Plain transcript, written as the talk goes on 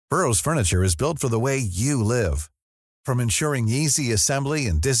Burrow's furniture is built for the way you live. From ensuring easy assembly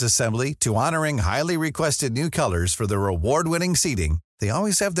and disassembly to honoring highly requested new colors for their award-winning seating, they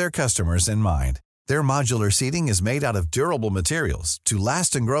always have their customers in mind. Their modular seating is made out of durable materials to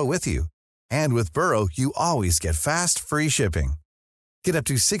last and grow with you. And with Burrow, you always get fast, free shipping. Get up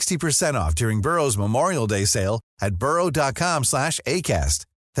to 60% off during Burrow's Memorial Day sale at burrow.com/ACAST.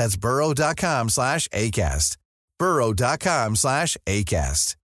 That's burrow.com/ACAST.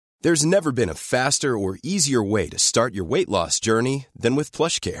 burrow.com/ACAST. There's never been a faster or easier way to start your weight loss journey than with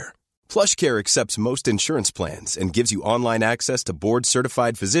PlushCare. PlushCare accepts most insurance plans and gives you online access to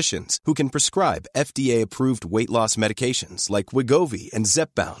board-certified physicians who can prescribe FDA-approved weight loss medications like Wegovy and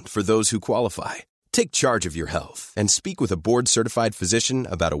Zepbound for those who qualify. Take charge of your health and speak with a board-certified physician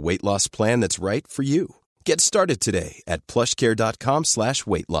about a weight loss plan that's right for you. Get started today at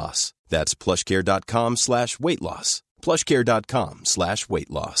plushcare.com/weight loss. That's plushcare.com/weight loss. plushcare.com/weight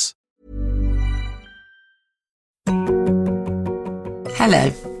loss.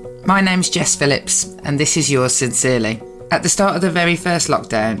 Hello, my name's Jess Phillips and this is yours sincerely. At the start of the very first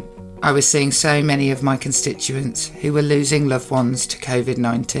lockdown, I was seeing so many of my constituents who were losing loved ones to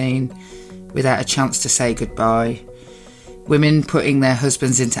COVID-19 without a chance to say goodbye. Women putting their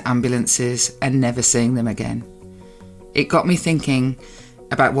husbands into ambulances and never seeing them again. It got me thinking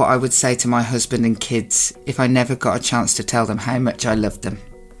about what I would say to my husband and kids if I never got a chance to tell them how much I loved them.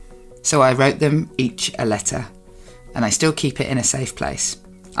 So I wrote them each a letter, and I still keep it in a safe place.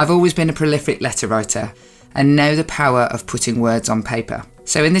 I've always been a prolific letter writer and know the power of putting words on paper.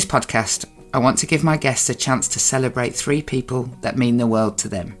 So in this podcast, I want to give my guests a chance to celebrate 3 people that mean the world to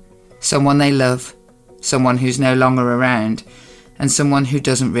them. Someone they love, someone who's no longer around, and someone who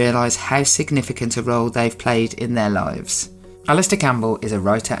doesn't realise how significant a role they've played in their lives. Alastair Campbell is a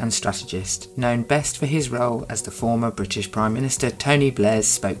writer and strategist, known best for his role as the former British Prime Minister Tony Blair's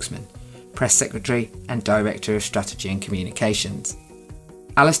spokesman, press secretary and director of strategy and communications.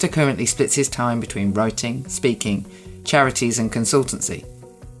 Alastair currently splits his time between writing, speaking, charities and consultancy.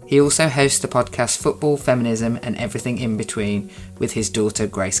 He also hosts the podcast Football, Feminism and Everything in Between with his daughter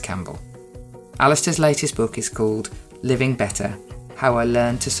Grace Campbell. Alastair's latest book is called Living Better: How I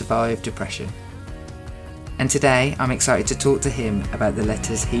Learned to Survive Depression. And today I'm excited to talk to him about the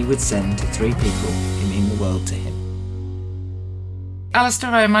letters he would send to 3 people who mean the world to him.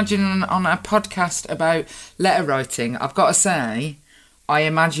 Alastair, I imagine on a podcast about letter writing, I've got to say, I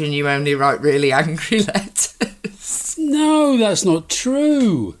imagine you only write really angry letters. No, that's not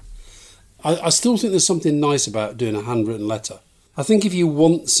true. I still think there's something nice about doing a handwritten letter. I think if you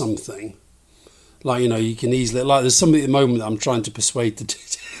want something, like, you know, you can easily, like there's somebody at the moment that I'm trying to persuade to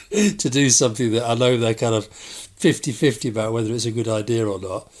do something that I know they're kind of 50-50 about whether it's a good idea or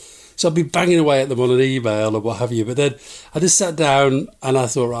not. So I'll be banging away at them on an email or what have you. But then I just sat down and I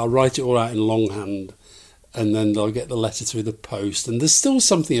thought, I'll write it all out in longhand and then I'll get the letter through the post. And there's still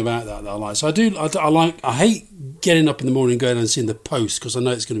something about that I like. So I hate getting up in the morning and going and seeing the post because I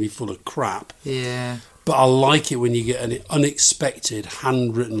know it's going to be full of crap. Yeah. But I like it when you get an unexpected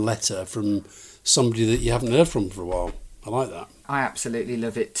handwritten letter from somebody that you haven't heard from for a while. I like that. I absolutely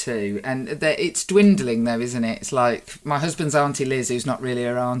love it too. And it's dwindling though, isn't it? It's like my husband's auntie Liz, who's not really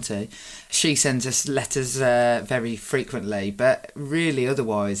her auntie, she sends us letters very frequently, but really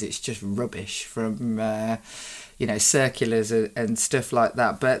otherwise it's just rubbish from, circulars and stuff like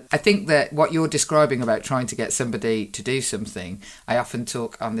that. But I think that what you're describing about trying to get somebody to do something, I often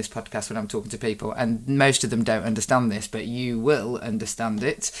talk on this podcast when I'm talking to people, and most of them don't understand this, but you will understand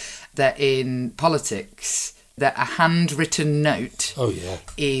it, that in politics, that a handwritten note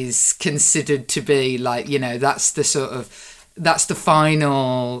is considered to be like, that's the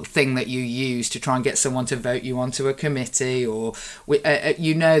final thing that you use to try and get someone to vote you onto a committee, or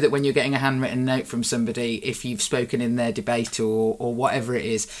that when you're getting a handwritten note from somebody, if you've spoken in their debate or whatever it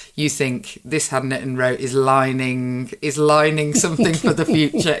is, you think this handwritten note is lining something for the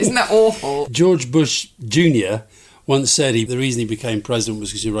future. Isn't that awful? George Bush Jr. once said the reason he became president was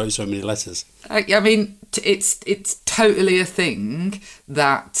because he wrote so many letters. I mean, it's totally a thing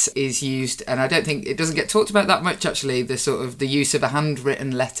that is used, and I don't think it doesn't get talked about that much. Actually, the use of a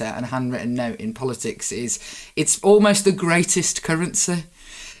handwritten letter and a handwritten note in politics it's almost the greatest currency.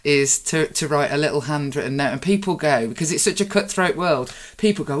 Is to write a little handwritten note, and people go, because it's such a cutthroat world,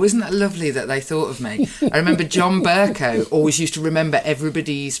 people go, isn't that lovely that they thought of me? I remember John Bercow always used to remember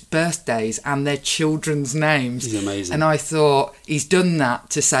everybody's birthdays and their children's names. He's amazing. And I thought, he's done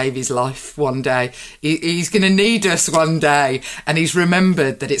that to save his life one day. He's going to need us one day, and he's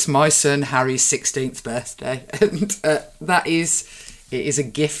remembered that it's my son Harry's 16th birthday, and that is it is a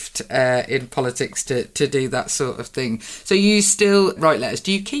gift in politics to do that sort of thing. So you still write letters.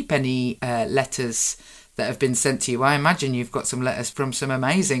 Do you keep any letters that have been sent to you? I imagine you've got some letters from some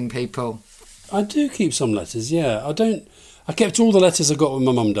amazing people. I do keep some letters, yeah. I kept all the letters I got when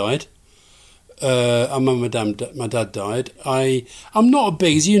my mum died. And when my dad died. I'm not a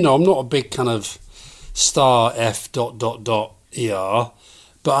big, as you know, I'm not a big kind of star F ... ER.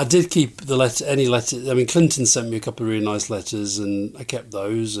 But I did keep any letter. I mean, Clinton sent me a couple of really nice letters, and I kept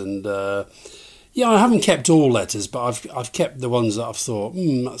those. And I haven't kept all letters, but I've kept the ones that I've thought,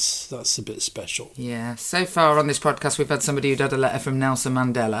 that's a bit special. Yeah. So far on this podcast, we've had somebody who'd had a letter from Nelson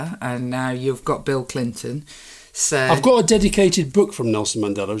Mandela, and now you've got Bill Clinton. So I've got a dedicated book from Nelson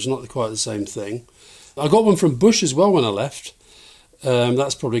Mandela, which is not quite the same thing. I got one from Bush as well when I left.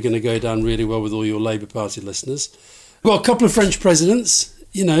 That's probably going to go down really well with all your Labour Party listeners. I've got a couple of French presidents.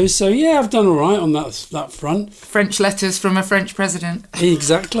 So yeah, I've done all right on that front. French letters from a French president.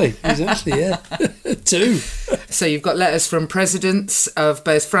 Exactly, yeah. 2. So you've got letters from presidents of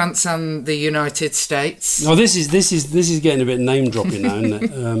both France and the United States. Oh, this is getting a bit name dropping now, isn't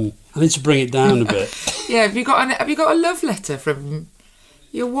it? I need to bring it down a bit. Yeah, have you got a love letter from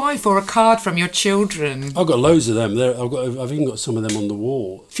your wife or a card from your children? I've got loads of them. I've even got some of them on the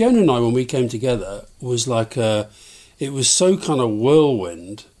wall. Fiona and I, when we came together, was like it was so kind of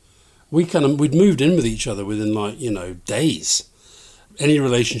whirlwind. We'd moved in with each other within days. Any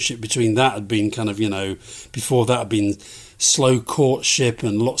relationship between that had been kind of, before that had been slow courtship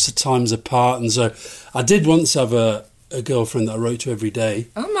and lots of times apart. And so I did once have a girlfriend that I wrote to every day.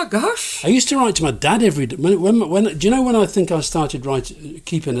 Oh my gosh! I used to write to my dad every day. When do you know when I think I started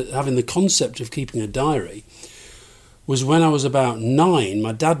having the concept of keeping a diary? Was when I was about 9.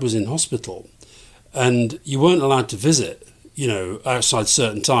 My dad was in hospital. And you weren't allowed to visit, outside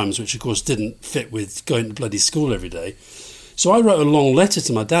certain times, which of course didn't fit with going to bloody school every day. So I wrote a long letter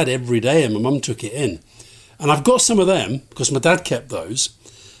to my dad every day, and my mum took it in. And I've got some of them because my dad kept those.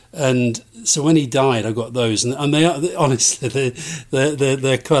 And so when he died, I got those, and they are honestly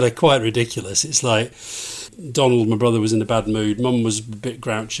they're kind of quite ridiculous. It's like Donald, my brother, was in a bad mood. Mum was a bit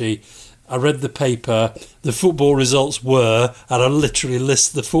grouchy. I read the paper, the football results were, and I literally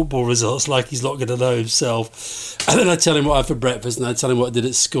list the football results like he's not going to know himself. And then I tell him what I had for breakfast, and I tell him what I did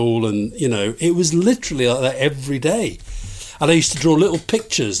at school, and, it was literally like that every day. And I used to draw little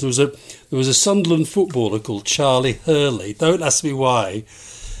pictures. There was a Sunderland footballer called Charlie Hurley. Don't ask me why.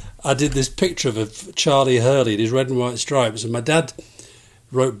 I did this picture of Charlie Hurley in his red and white stripes, and my dad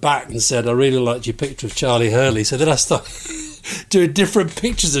wrote back and said, I really liked your picture of Charlie Hurley. So then I started doing different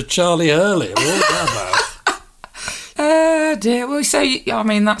pictures of Charlie Hurley. What was that about? Oh dear. Well, so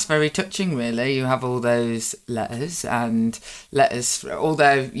that's very touching, really. You have all those letters,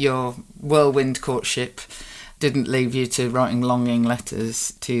 although your whirlwind courtship didn't leave you to writing longing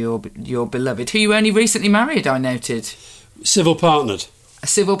letters to your beloved, who you only recently married, I noted. Civil partnered. A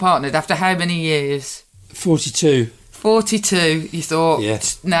civil partnered after how many years? 42. 42. You thought,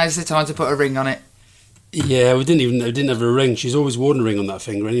 yes. Now's the time to put a ring on it. Yeah, we didn't have a ring. She's always worn a ring on that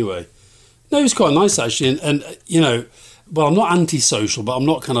finger anyway. No, it was quite nice actually, and I'm not antisocial, but I'm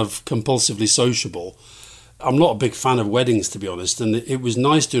not kind of compulsively sociable. I'm not a big fan of weddings, to be honest, and it was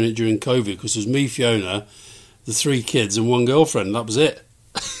nice doing it during COVID because it was me, Fiona, the 3 kids, and 1 girlfriend. That was it.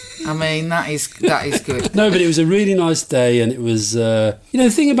 That is good. No, but it was a really nice day, and it was the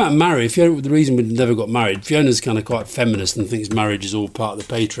thing about marriage. The reason we never got married, Fiona's kind of quite feminist and thinks marriage is all part of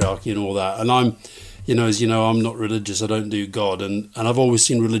the patriarchy and all that, and I'm. As you know, I'm not religious. I don't do God, and I've always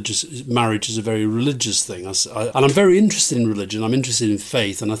seen marriage as a very religious thing. And I'm very interested in religion. I'm interested in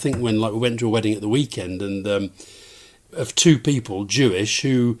faith, and I think when we went to a wedding at the weekend, and of 2 people, Jewish,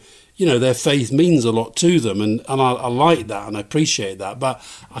 who their faith means a lot to them, and I like that and I appreciate that, but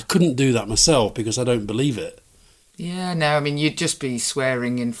I couldn't do that myself because I don't believe it. Yeah, no, you'd just be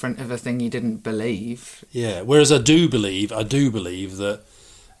swearing in front of a thing you didn't believe. Yeah, whereas I do believe that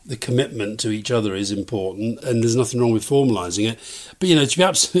the commitment to each other is important, and there's nothing wrong with formalising it. But, to be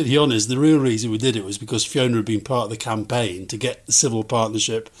absolutely honest, the real reason we did it was because Fiona had been part of the campaign to get the civil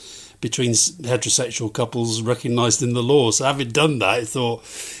partnership between heterosexual couples recognised in the law. So having done that, I thought,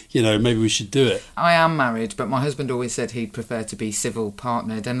 maybe we should do it. I am married, but my husband always said he'd prefer to be civil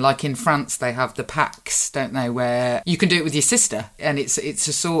partnered. And like in France, they have the Pacs, don't they, where you can do it with your sister. And it's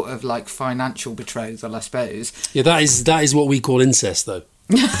a sort of like financial betrothal, I suppose. Yeah, that is what we call incest, though.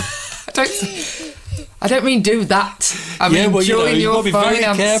 I don't mean do that. Join your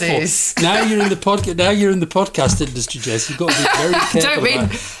finances. Now you're in the podcast industry, Jess. You've got to be very careful.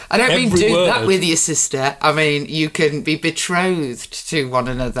 I don't mean Every do word. that with your sister. I mean, you can be betrothed to one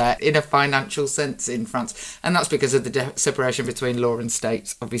another in a financial sense in France. And that's because of the separation between law and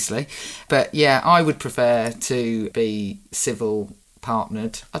state, obviously. But yeah, I would prefer to be civil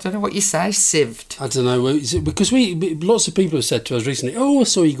partnered. I don't know what you say, civved. I don't know, because lots of people have said to us recently, "Oh, I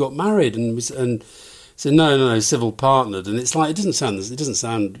saw you got married," and said, "No, civil partnered," and it's like it doesn't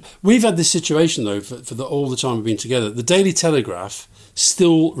sound. We've had this situation though for all the time we've been together. The Daily Telegraph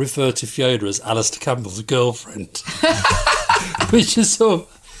still refer to Fiona as Alistair Campbell's girlfriend, which is sort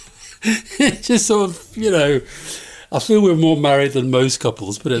of, you know, I feel we're more married than most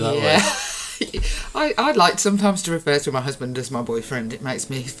couples. Put it that way. I'd like sometimes to refer to my husband as my boyfriend. It makes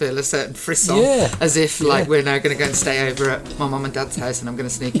me feel a certain frisson, as if like we're now going to go and stay over at my mum and dad's house and I'm going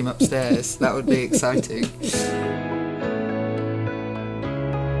to sneak him upstairs. That would be exciting.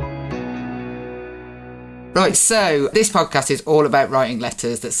 Right, so this podcast is all about writing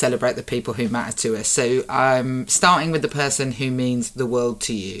letters that celebrate the people who matter to us. So starting with the person who means the world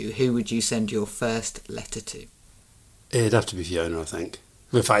to you, who would you send your first letter to? It'd have to be Fiona, I think.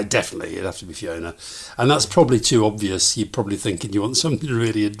 In fact, definitely, it'd have to be Fiona. And that's probably too obvious. You're probably thinking you want something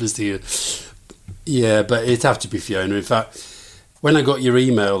really interesting. Yeah, but it'd have to be Fiona. In fact, when I got your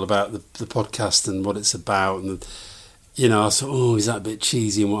email about the podcast and what it's about, and you know, I thought, oh, is that a bit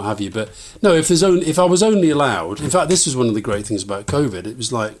cheesy and what have you? But no, if I was only allowed... In fact, this was one of the great things about COVID. It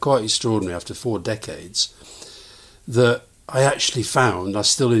was like quite extraordinary after 4 decades that I actually found I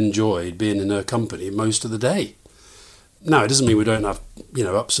still enjoyed being in her company most of the day. Now, it doesn't mean we don't have, you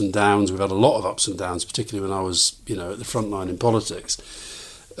know, ups and downs. We've had a lot of ups and downs, particularly when I was, you know, at the front line in politics.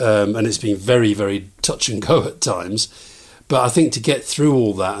 And it's been very, very touch and go at times. But I think to get through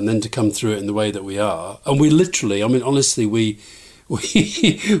all that and then to come through it in the way that we are, and we literally, I mean, honestly, we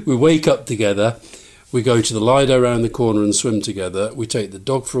wake up together, we go to the Lido around the corner and swim together, we take the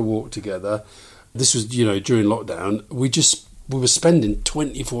dog for a walk together. This was, you know, during lockdown. We were spending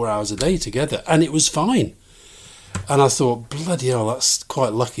 24 hours a day together, and it was fine. And I thought, bloody hell, that's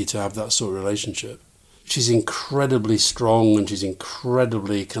quite lucky to have that sort of relationship. She's incredibly strong and she's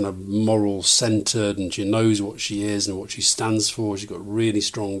incredibly kind of moral centred, and she knows what she is and what she stands for. She's got really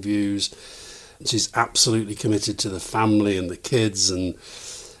strong views. She's absolutely committed to the family and the kids, and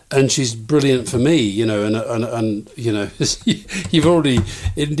she's brilliant for me, you know, and you know, you've already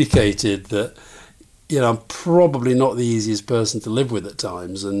indicated that, you know, I'm probably not the easiest person to live with at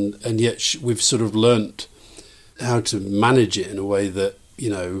times, and yet we've sort of learnt how to manage it in a way that, you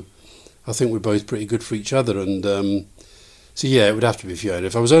know, I think we're both pretty good for each other. And so yeah, it would have to be Fiona.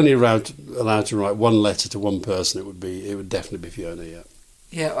 If I was only allowed to write one letter to one person, it would definitely be Fiona.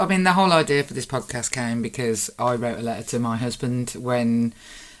 Yeah, I mean, the whole idea for this podcast came because I wrote a letter to my husband when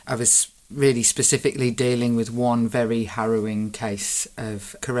I was really specifically dealing with one very harrowing case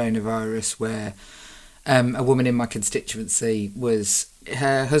of coronavirus where a woman in my constituency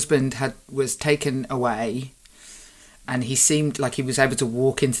her husband was taken away. And he seemed like he was able to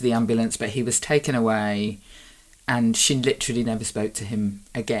walk into the ambulance, but he was taken away and she literally never spoke to him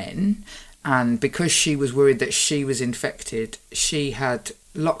again. And because she was worried that she was infected, she had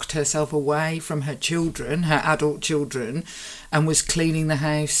locked herself away from her children, her adult children, and was cleaning the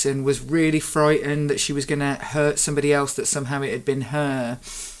house and was really frightened that she was going to hurt somebody else, that somehow it had been her.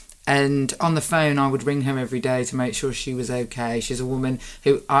 And on the phone, I would ring her every day to make sure she was okay. She's a woman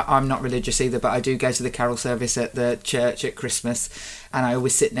who, I'm not religious either, but I do go to the carol service at the church at Christmas, and I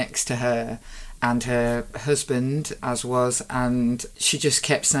always sit next to her and her husband, and she just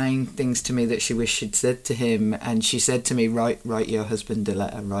kept saying things to me that she wished she'd said to him. And she said to me, write your husband a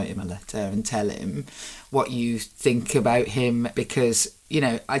letter, write him a letter and tell him what you think about him, because, you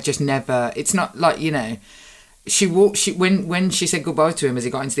know, I just never, it's not like, you know, when she said goodbye to him as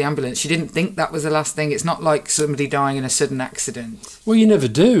he got into the ambulance, she didn't think that was the last thing. It's not like somebody dying in a sudden accident. Well, you never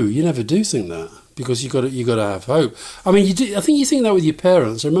do think that, because you got to have hope. I mean, I think you think that with your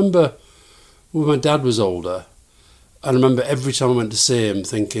parents. I remember when my dad was older, I remember every time I went to see him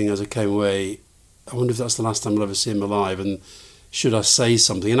thinking as I came away, I wonder if that's the last time I'll ever see him alive, and should I say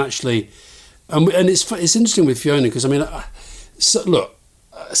something? And actually, and it's interesting with Fiona, because I mean, look.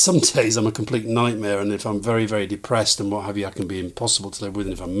 Some days I'm a complete nightmare, and if I'm very, very depressed and what have you, I can be impossible to live with,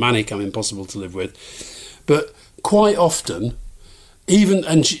 and if I'm manic, I'm impossible to live with. But quite often,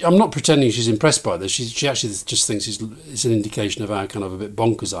 I'm not pretending she's impressed by this, she actually just thinks it's an indication of how kind of a bit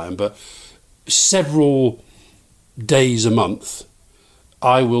bonkers I am, but several days a month,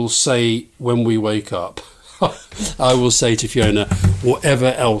 I will say when we wake up, I will say to Fiona, whatever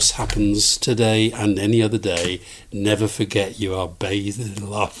else happens today and any other day, never forget you are bathed in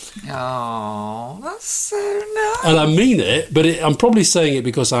love. Oh, that's so nice. And I mean it, but I'm probably saying it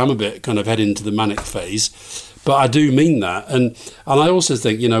because I'm a bit kind of heading into the manic phase. But I do mean that. And I also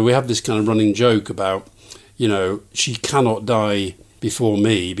think, we have this kind of running joke about, she cannot die before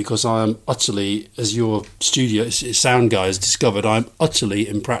me because I am utterly, as your studio sound guy has discovered, I'm utterly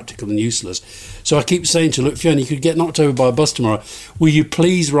impractical and useless. So I keep saying to her, look, Fiona, you could get knocked over by a bus tomorrow. Will you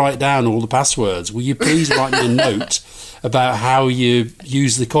please write down all the passwords? Will you please write me a note about how you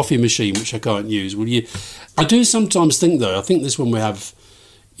use the coffee machine, which I can't use? Will you? I do sometimes think, though, I think this when we have,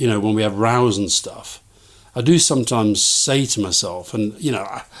 when we have rows and stuff, I do sometimes say to myself, and,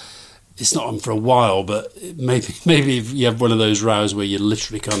 it's not on for a while, but maybe if you have one of those rows where you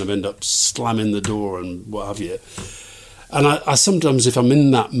literally kind of end up slamming the door and what have you. And I sometimes, if I'm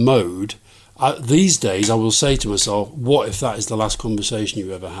in that mode, these days I will say to myself, what if that is the last conversation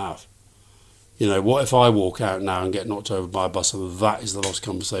you ever have? What if I walk out now and get knocked over by a bus and that is the last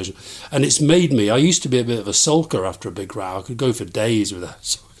conversation? And it's made me, I used to be a bit of a sulker after a big row. I could go for days with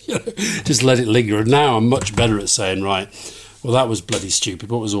that, just let it linger. And now I'm much better at saying, right, well, that was bloody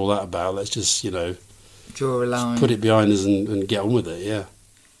stupid. What was all that about? Let's just, draw a line. Put it behind us and get on with it, yeah.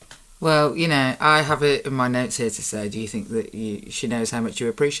 Well, I have it in my notes here to say, do you think that she knows how much you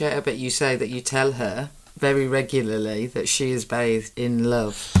appreciate her? But you say that you tell her very regularly that she is bathed in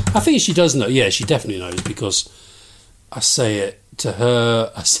love. I think she does know. Yeah, she definitely knows because I say it to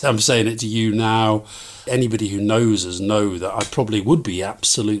her. I'm saying it to you now. Anybody who knows us know that I probably would be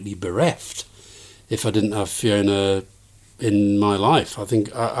absolutely bereft if I didn't have Fiona in my life. I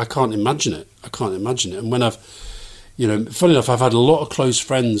think I can't imagine it. I can't imagine it. And when I've, funny enough, I've had a lot of close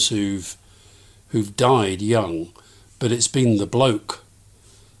friends who've died young, but it's been the bloke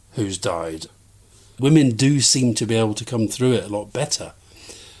who's died. Women do seem to be able to come through it a lot better.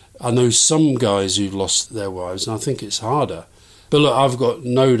 I know some guys who've lost their wives, and I think it's harder. But look, I've got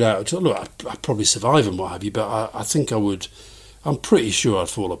no doubt. Look, I'd probably survive and what have you, but I think I would. I'm pretty sure I'd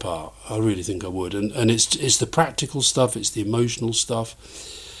fall apart. I really think I would. And it's the practical stuff, it's the emotional stuff.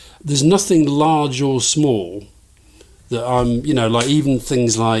 There's nothing large or small that I'm, like even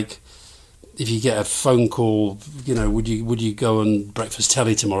things like if you get a phone call, would you go on breakfast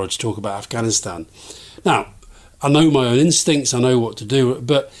telly tomorrow to talk about Afghanistan? Now, I know my own instincts, I know what to do,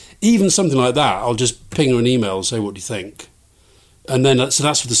 but even something like that, I'll just ping her an email and say, what do you think? And then, so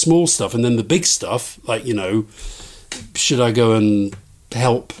that's for the small stuff. And then the big stuff, like, should I go and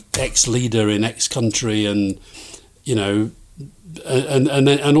help X leader in X country? And,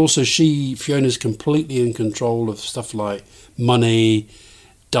 and also Fiona's completely in control of stuff like money,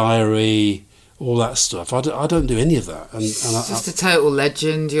 diary, all that stuff. I don't do any of that. She's just a total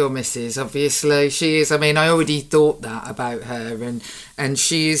legend, your missus, obviously. She is. I mean, I already thought that about her. And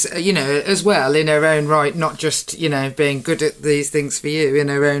she's, as well, in her own right, not just, being good at these things for you, in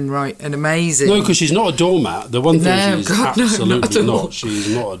her own right, and amazing. No, because she's not a doormat. The one thing she's absolutely not.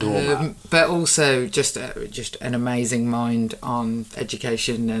 She's not a doormat. But also just an amazing mind on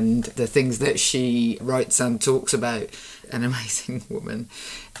education and the things that she writes and talks about. An amazing woman,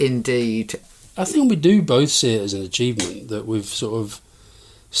 indeed. I think we do both see it as an achievement that we've sort of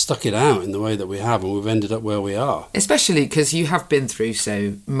stuck it out in the way that we have and we've ended up where we are. Especially because you have been through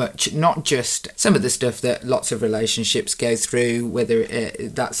so much, not just some of the stuff that lots of relationships go through, whether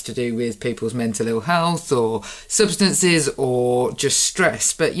that's to do with people's mental ill health or substances or just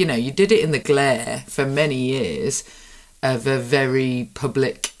stress, but you did it in the glare for many years of a very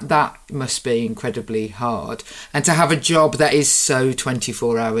public, that must be incredibly hard. And to have a job that is so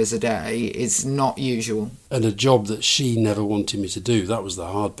 24 hours a day is not usual. And a job that she never wanted me to do, that was the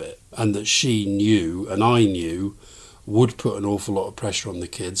hard bit. And that she knew, and I knew, would put an awful lot of pressure on the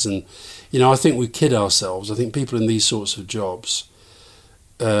kids. And, I think we kid ourselves. I think people in these sorts of jobs,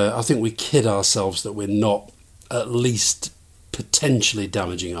 I think we kid ourselves that we're not at least potentially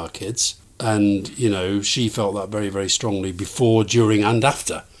damaging our kids. And, she felt that very, very strongly before, during and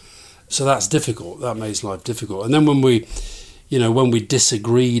after. So that's difficult. That makes life difficult. And then when we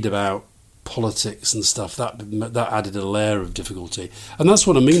disagreed about politics and stuff, that added a layer of difficulty. And that's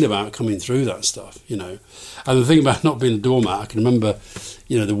what I mean about coming through that stuff, And the thing about not being a doormat, I can remember,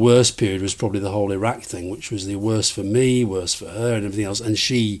 the worst period was probably the whole Iraq thing, which was the worst for me, worst for her and everything else. And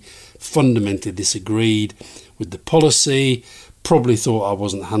she fundamentally disagreed with the policy, probably thought I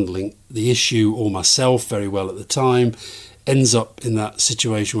wasn't handling the issue or myself very well at the time, ends up in that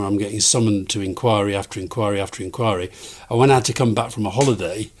situation where I'm getting summoned to inquiry after inquiry after inquiry. And when I had to come back from a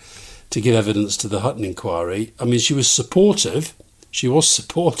holiday to give evidence to the Hutton inquiry, I mean, she was supportive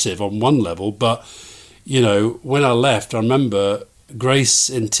on one level, but, you know, when I left, I remember Grace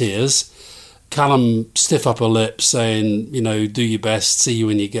in tears, Callum stiff upper lip saying, you know, do your best, see you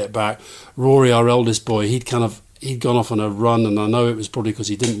when you get back. Rory, our eldest boy, he'd gone off on a run, and I know it was probably because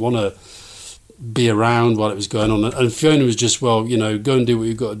he didn't want to be around while it was going on. And Fiona was just, well, you know, go and do what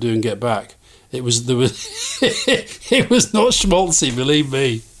you've got to do and get back. It was it was not schmaltzy, believe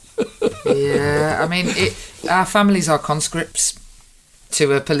me. Yeah, I mean, our families are conscripts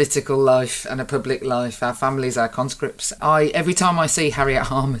to a political life and a public life. Our families are conscripts. Every time I see Harriet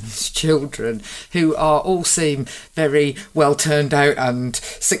Harman's children, who all seem very well turned out and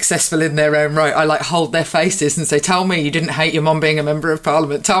successful in their own right, I like hold their faces and say, tell me you didn't hate your mum being a member of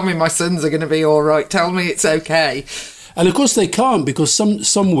Parliament. Tell me my sons are going to be all right. Tell me it's okay. And of course they can't, because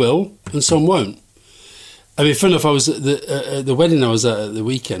some will and some won't. I mean, funny enough, I was at the wedding I was at the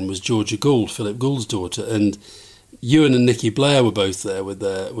weekend was Georgia Gould, Philip Gould's daughter, and Ewan and Nicky Blair were both there with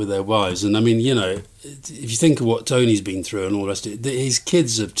their wives. And I mean, you know, if you think of what Tony's been through and all the rest of it, his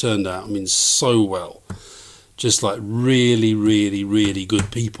kids have turned out, I mean, so well. Just like really, really, really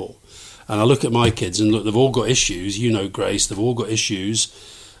good people. And I look at my kids and look, they've all got issues. You know, Grace, they've all got issues,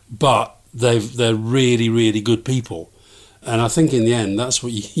 but they're really, really good people. And I think in the end, that's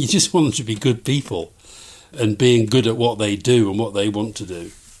what you just want them to be good people and being good at what they do and what they want to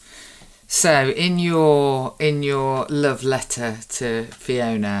do. So, in your love letter to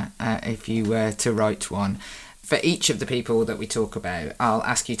Fiona, if you were to write one, for each of the people that we talk about, I'll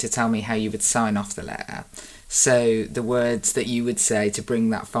ask you to tell me how you would sign off the letter. So, the words that you would say to bring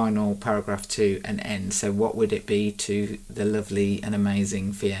that final paragraph to an end. So, what would it be to the lovely and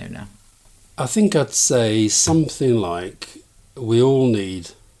amazing Fiona? I think I'd say something like, we all need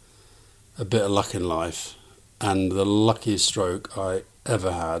a bit of luck in life, and the luckiest stroke I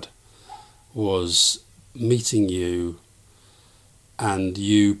ever had was meeting you and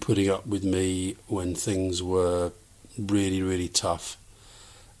you putting up with me when things were really, really tough.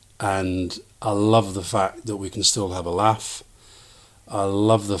 And I love the fact that we can still have a laugh. I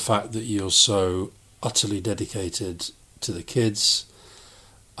love the fact that you're so utterly dedicated to the kids.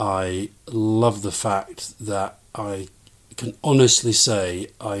 I love the fact that I can honestly say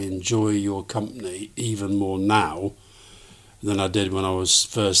I enjoy your company even more now than I did when I was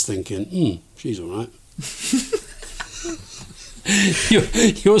first thinking, she's all right.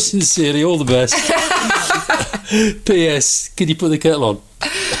 You're sincerely all the best. P.S. Can you put the kettle on?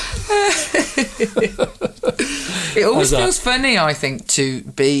 It always feels funny, I think, to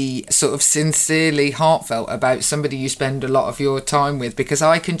be sort of sincerely heartfelt about somebody you spend a lot of your time with, because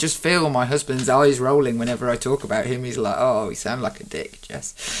I can just feel my husband's eyes rolling whenever I talk about him. He's like, oh, you sound like a dick,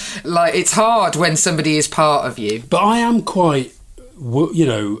 Jess. Like, it's hard when somebody is part of you. But I am quite, you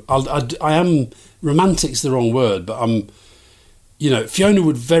know, I am, romantic's the wrong word, but I'm, you know, Fiona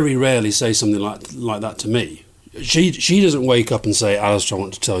would very rarely say something like that to me. She doesn't wake up and say, Alistair, I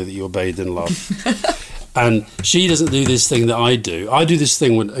want to tell you that you're bathed in love. And she doesn't do this thing that I do. I do this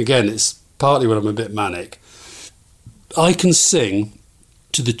thing when, again, it's partly when I'm a bit manic. I can sing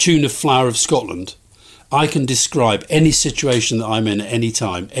to the tune of Flower of Scotland. I can describe any situation that I'm in at any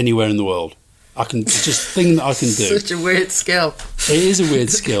time, anywhere in the world. It's just a thing that I can do. Such a weird skill. It is a weird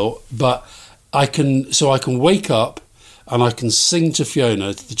skill, but I can wake up and I can sing to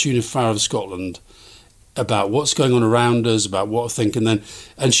Fiona to the tune of Flower of Scotland about what's going on around us, about what I think,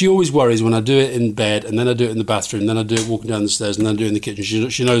 and she always worries when I do it in bed, and then I do it in the bathroom, then I do it walking down the stairs, and then I do it in the kitchen.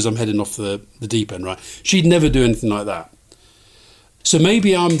 She knows I'm heading off the deep end, right? She'd never do anything like that. So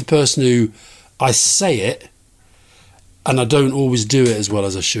maybe I'm the person who, I say it, and I don't always do it as well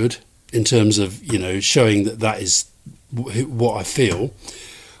as I should, in terms of, you know, showing that is what I feel.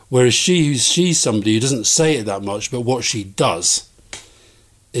 Whereas she's somebody who doesn't say it that much, but what she does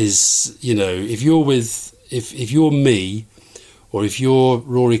is, you know, if you're me, or if you're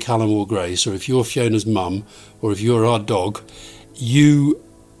Rory, Callum or Grace, or if you're Fiona's mum, or if you're our dog, you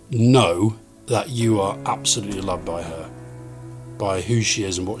know that you are absolutely loved by her, by who she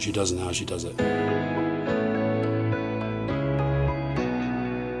is and what she does and how she does it.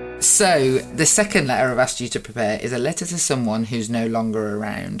 So, the second letter I've asked you to prepare is a letter to someone who's no longer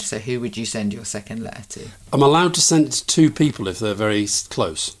around. So who would you send your second letter to? I'm allowed to send it to two people if they're very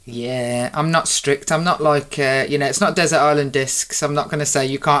close. Yeah, I'm not strict. I'm not like, it's not Desert Island Discs. I'm not going to say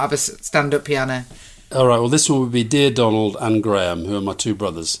you can't have a stand-up piano. All right, well, this one would be Dear Donald and Graham, who are my two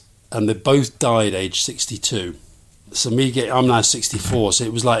brothers. And they both died age 62. So I'm now 64, so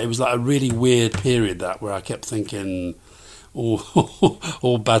it was like a really weird period that where I kept thinking,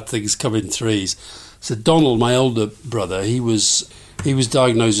 all bad things come in threes. So Donald, my older brother, he was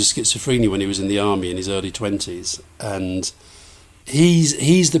diagnosed with schizophrenia when he was in the army in his early 20s, and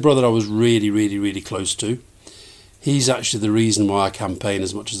He's the brother I was really, really, really close to. He's actually the reason why I campaign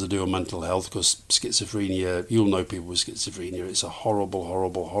as much as I do on mental health, because schizophrenia, you'll know people with schizophrenia, it's a horrible,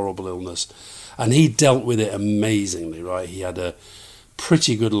 horrible, horrible illness. And he dealt with it amazingly, right? He had a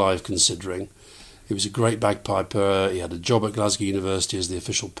pretty good life considering. He was a great bagpiper. He had a job at Glasgow University as the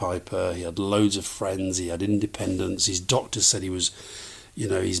official piper. He had loads of friends. He had independence. His doctor said he was,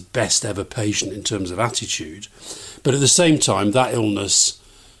 his best ever patient in terms of attitude. But at the same time, that illness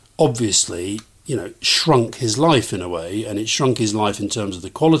obviously, shrunk his life in a way, and it shrunk his life in terms of the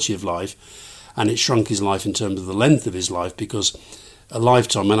quality of life, and it shrunk his life in terms of the length of his life, because a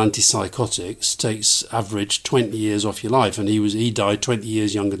lifetime on antipsychotics takes average 20 years off your life, and he died 20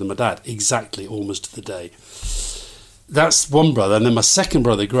 years younger than my dad, exactly, almost to the day. That's one brother. And then my second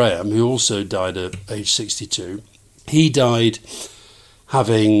brother, Graham, who also died at age 62, he died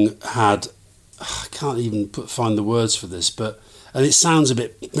having had, I can't even find the words for this, and it sounds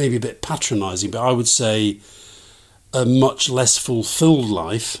maybe a bit patronising, but I would say a much less fulfilled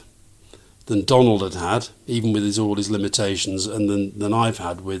life than Donald had, even with all his limitations, and than I've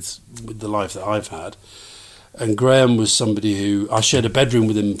had with the life that I've had. And Graham was somebody who, I shared a bedroom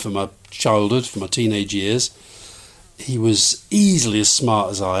with him for my childhood, for my teenage years. He was easily as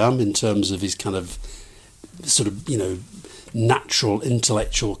smart as I am in terms of his kind of natural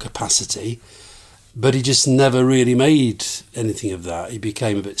intellectual capacity, but he just never really made anything of that. He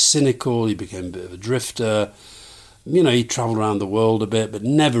became a bit cynical, he became a bit of a drifter. He travelled around the world a bit, but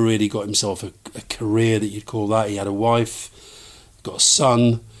never really got himself a career that you'd call that. He had a wife, got a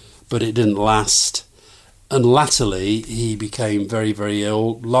son, but it didn't last. And latterly, he became very, very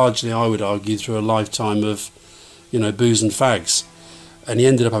ill, largely, I would argue, through a lifetime of, booze and fags. And he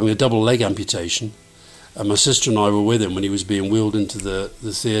ended up having a double leg amputation. And my sister and I were with him when he was being wheeled into the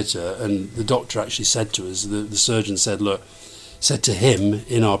theatre, and the doctor actually said to us, the surgeon said to him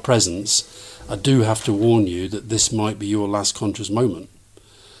in our presence, I do have to warn you that this might be your last conscious moment,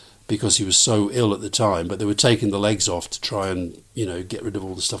 because he was so ill at the time, but they were taking the legs off to try and, get rid of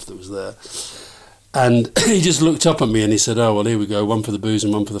all the stuff that was there. And he just looked up at me and he said, oh, well, here we go, one for the booze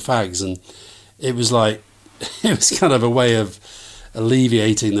and one for the fags. And it was like, it was kind of a way of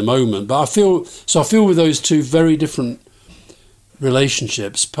alleviating the moment. But I feel with those two very different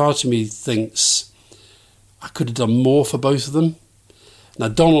relationships, part of me thinks I could have done more for both of them. Now,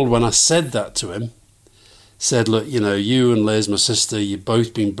 Donald, when I said that to him, said, look, you and Liz, my sister, you've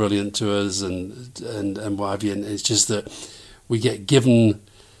both been brilliant to us and what have you. And it's just that we get given,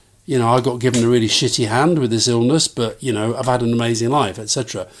 I got given a really shitty hand with this illness, but, I've had an amazing life,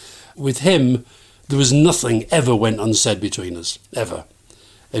 etc. With him, there was nothing ever went unsaid between us, ever.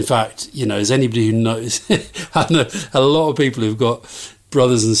 In fact, as anybody who knows, I know a lot of people who've got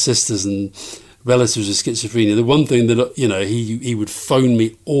brothers and sisters and relatives with schizophrenia. The one thing that, he would phone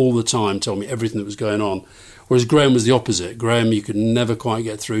me all the time, tell me everything that was going on, whereas Graham was the opposite. Graham, you could never quite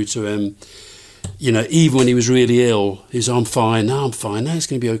get through to him. Even when he was really ill, he was, I'm fine, no, it's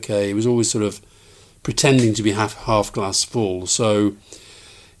going to be okay. He was always sort of pretending to be half glass full. So,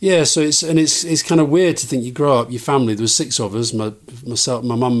 yeah, so it's kind of weird to think you grow up, your family, there was 6 of us, myself,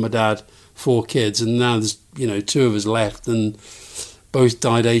 my mum, my dad, 4 kids, and now there's, 2 of us left, and both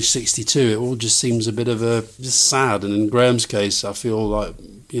died age 62. It all just seems a bit of just sad. And in Graham's case, I feel like,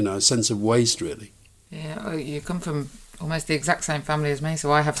 a sense of waste, really. Yeah, you come from almost the exact same family as me.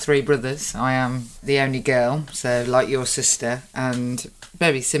 So I have 3 brothers. I am the only girl, so like your sister, and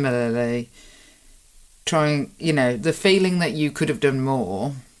very similarly, the feeling that you could have done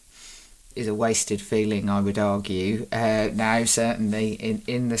more is a wasted feeling, I would argue, now, certainly,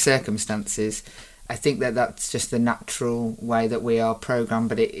 in the circumstances. I think that's just the natural way that we are programmed,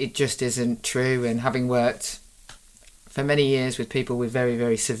 but it just isn't true. And having worked for many years with people with very,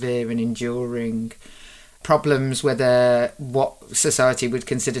 very severe and enduring problems, whether what society would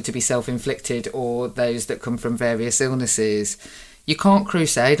consider to be self-inflicted or those that come from various illnesses, you can't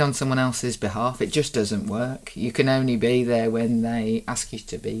crusade on someone else's behalf. It just doesn't work. You can only be there when they ask you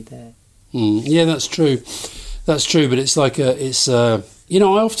to be there. Yeah, that's true. That's true, but it's like I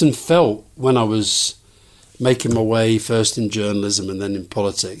often felt when I was making my way first in journalism and then in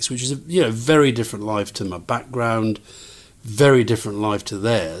politics, which is a very different life to my background, very different life to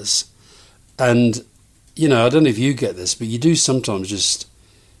theirs. And, I don't know if you get this, but you do sometimes just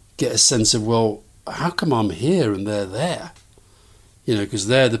get a sense of, well, how come I'm here and they're there? Because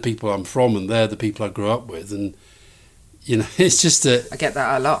they're the people I'm from and they're the people I grew up with. And, it's just I get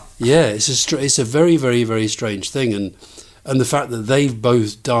that a lot. Yeah, it's a very, very, very strange thing. And the fact that they've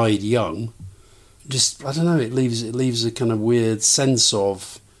both died young, just, I don't know, it leaves a kind of weird sense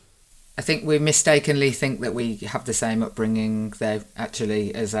of I think we mistakenly think that we have the same upbringing, though,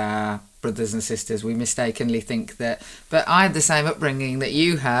 actually, as our brothers and sisters. We mistakenly think that... But I had the same upbringing that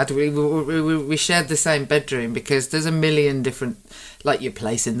you had. We shared the same bedroom, because there's a million different... Like your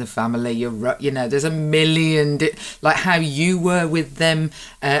place in the family, there's a million... like how you were with them,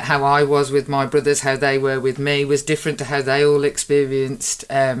 how I was with my brothers, how they were with me was different to how they all experienced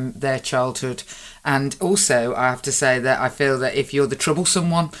their childhood. And also, I have to say that I feel that if you're the troublesome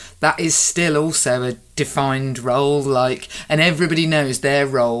one, that is still also a defined role, and everybody knows their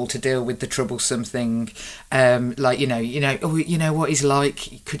role to deal with the troublesome thing. What he's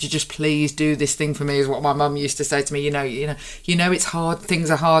like. Could you just please do this thing for me? Is what my mum used to say to me. It's hard.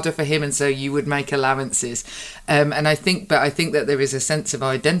 Things are harder for him, and so you would make allowances. And I think that there is a sense of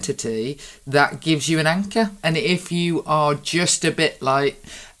identity that gives you an anchor. And if you are just a bit like,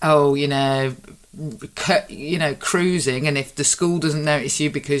 cruising, and if the school doesn't notice you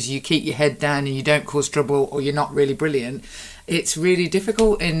because you keep your head down and you don't cause trouble, or you're not really brilliant, it's really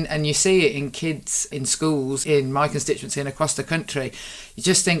difficult. And you see it in kids in schools in my constituency and across the country. You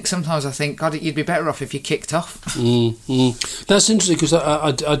just think, sometimes I think, God, you'd be better off if you kicked off. That's interesting, because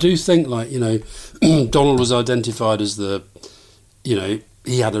I do think, Donald was identified as the,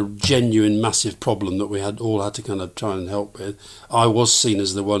 he had a genuine massive problem that we all had to kind of try and help with. I was seen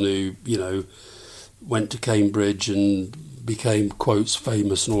as the one who, went to Cambridge and became, quotes,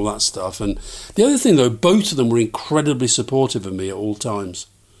 famous and all that stuff. And the other thing, though, both of them were incredibly supportive of me at all times.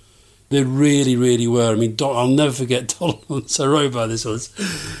 They really, really were. I mean, I'll never forget Donald. So I wrote about this once.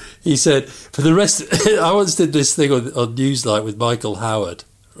 He said, for the rest... I once did this thing on Newsnight with Michael Howard,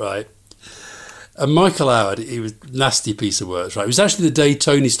 right? And Michael Howard, he was a nasty piece of work, right? It was actually the day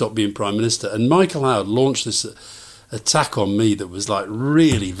Tony stopped being Prime Minister. And Michael Howard launched this attack on me that was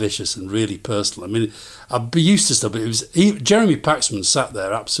really vicious and really personal. I mean, I'd be used to stuff, but Jeremy Paxman sat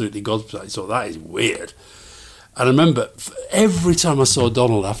there absolutely gobsmacked. He thought, that is weird. And I remember every time I saw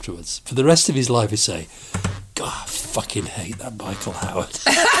Donald afterwards, for the rest of his life, he'd say, God, I fucking hate that Michael Howard.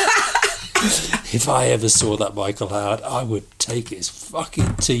 If I ever saw that Michael Howard, I would take his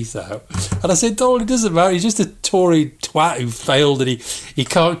fucking teeth out. And I said, Donald, it doesn't matter. He's just a Tory twat who failed, and he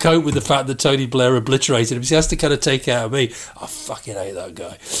can't cope with the fact that Tony Blair obliterated him. So he has to kind of take it out of me. I fucking hate that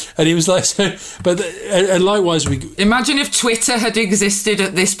guy. And he was like, and likewise, imagine if Twitter had existed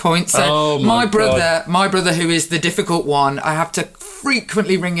at this point. So my brother, who is the difficult one, I have to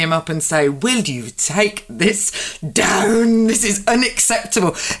frequently ring him up and say, will you take this down? This is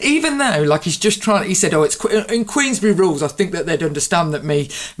unacceptable. Even though, he's just trying, he said, it's in Queensberry rules, I think that they'd understand that me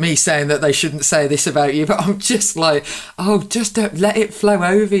saying that they shouldn't say this about you, but I'm just like, just don't let it flow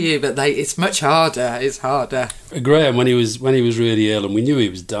over you. But it's much harder. It's harder. Graham, when he was really ill, and we knew he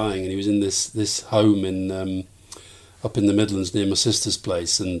was dying, and he was in this home in up in the Midlands near my sister's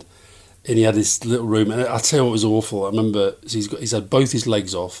place, and he had this little room, and I'll tell you what was awful. I remember he's had both his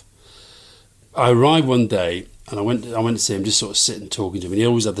legs off. I arrived one day, and I went to see him, just sort of sitting talking to him, and he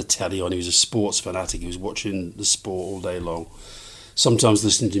always had the telly on. He was a sports fanatic. He was watching the sport all day long, sometimes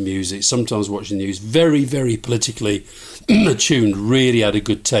listening to music, sometimes watching the news. Very, very politically attuned, really had a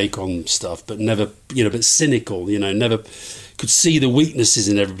good take on stuff, but never, but cynical, never could see the weaknesses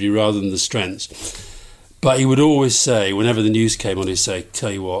in everybody rather than the strengths. But he would always say, whenever the news came on, he'd say,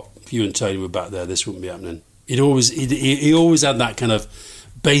 tell you what, if you and Tony were back there, this wouldn't be happening. He always had that kind of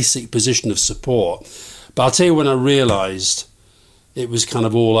basic position of support. But I'll tell you, when I realised it was kind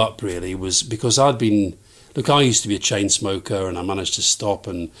of all up, really, was because I used to be a chain smoker, and I managed to stop,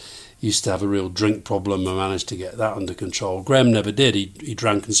 and used to have a real drink problem. I managed to get that under control. Graham never did. He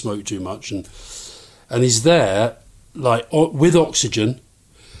drank and smoked too much, and he's there, with oxygen,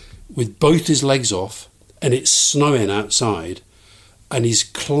 with both his legs off, and it's snowing outside, and he's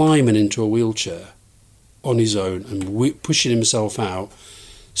climbing into a wheelchair on his own and pushing himself out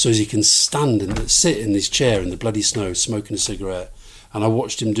so as he can sit in this chair in the bloody snow, smoking a cigarette. And I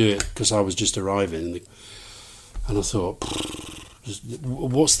watched him do it because I was just arriving, and I thought,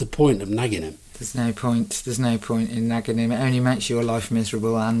 what's the point of nagging him? There's no point in nagging him. It only makes your life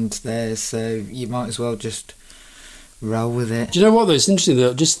miserable and theirs, so you might as well just roll with it. Do you know what, though? It's interesting,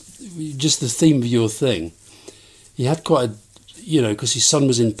 though, just the theme of your thing. He had quite because his son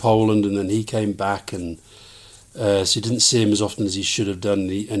was in Poland, and then he came back, and so he didn't see him as often as he should have done.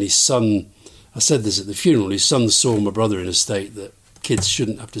 And his son, I said this at the funeral, his son saw my brother in a state that kids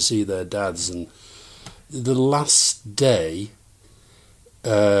shouldn't have to see their dads. And the last day,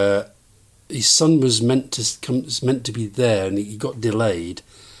 his son was meant to be there, and he got delayed.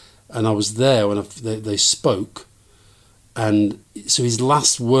 And I was there when they spoke. And so his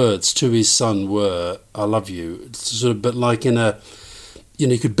last words to his son were, I love you, sort of, but like in a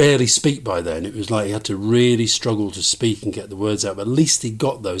he could barely speak by then. It was like he had to really struggle to speak and get the words out, but at least he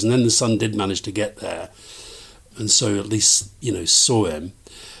got those. And then the son did manage to get there. And so at least, saw him.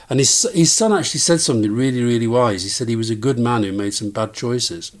 And his son actually said something really, really wise. He said he was a good man who made some bad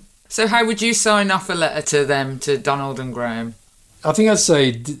choices. So how would you sign off a letter to them, to Donald and Graham? I think I'd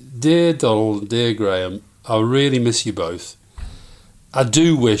say, Dear Donald, dear Graham, I really miss you both. I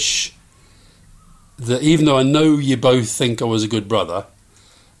do wish that, even though I know you both think I was a good brother,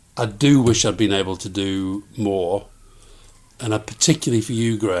 I do wish I'd been able to do more. And particularly for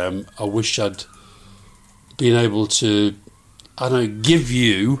you, Graham, I wish I'd been able to, give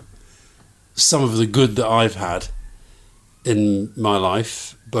you some of the good that I've had in my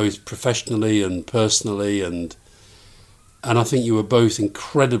life, both professionally and personally, and I think you were both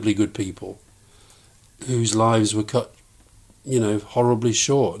incredibly good people whose lives were cut, horribly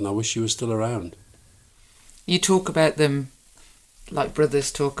short, and I wish you were still around. You talk about them like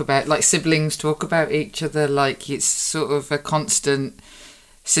brothers talk about, like siblings talk about each other, like it's sort of a constant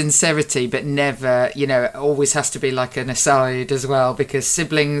sincerity, but never, it always has to be like an aside as well, because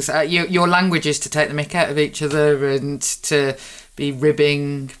siblings, your language is to take the mick out of each other and to be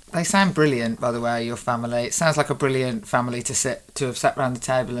ribbing. They sound brilliant, by the way, your family. It sounds like a brilliant family to have sat around the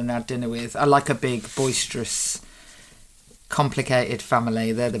table and had dinner with. I like a big, boisterous, complicated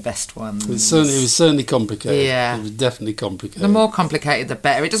family. They're the best ones. It was certainly complicated. Yeah. It was definitely complicated. The more complicated, the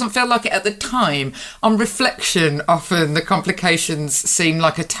better. It doesn't feel like it at the time. On reflection, often the complications seem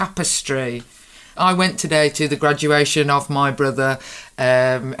like a tapestry. I went today to the graduation of my brother,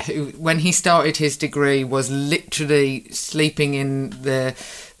 who, when he started his degree, was literally sleeping in the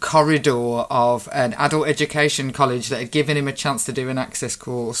corridor of an adult education college that had given him a chance to do an access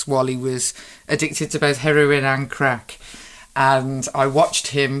course while he was addicted to both heroin and crack. And I watched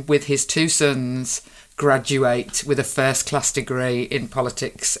him with his two sons graduate with a first-class degree in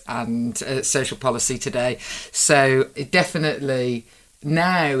politics and social policy today. So it definitely,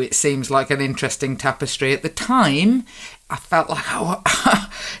 now it seems like an interesting tapestry. At the time, I felt like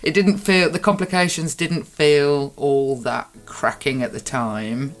the complications didn't feel all that cracking at the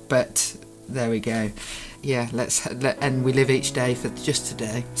time. But there we go. Yeah, and we live each day for just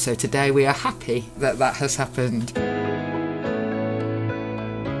today. So today we are happy that has happened.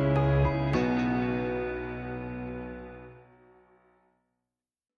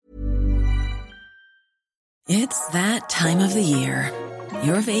 It's that time of the year.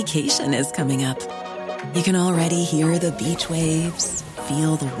 Your vacation is coming up. You can already hear the beach waves,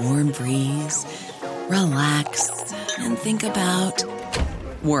 feel the warm breeze, relax, and think about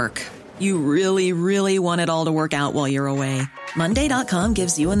work. You really, really want it all to work out while you're away. Monday.com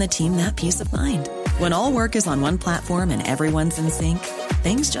gives you and the team that peace of mind. When all work is on one platform and everyone's in sync,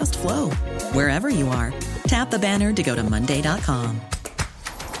 things just flow. Wherever you are, tap the banner to go to Monday.com.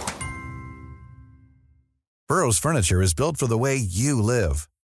 Burrow's furniture is built for the way you live.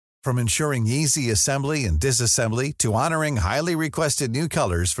 From ensuring easy assembly and disassembly to honoring highly requested new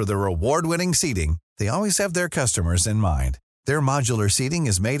colors for their award-winning seating, they always have their customers in mind. Their modular seating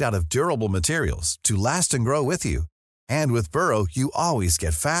is made out of durable materials to last and grow with you. And with Burrow, you always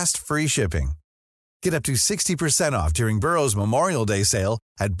get fast, free shipping. Get up to 60% off during Burrow's Memorial Day sale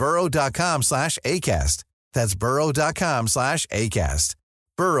at burrow.com/ACAST. That's burrow.com/ACAST.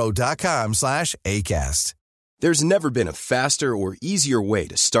 burrow.com/ACAST. There's never been a faster or easier way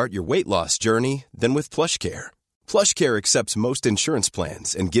to start your weight loss journey than with PlushCare. PlushCare accepts most insurance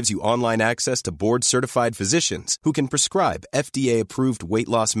plans and gives you online access to board-certified physicians who can prescribe FDA-approved weight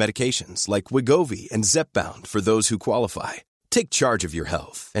loss medications like Wegovy and Zepbound for those who qualify. Take charge of your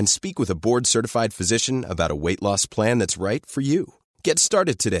health and speak with a board-certified physician about a weight loss plan that's right for you. Get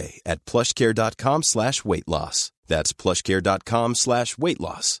started today at plushcare.com/weight-loss. That's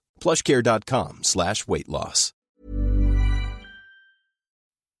plushcare.com/weight-loss. plushcare.com/weight-loss.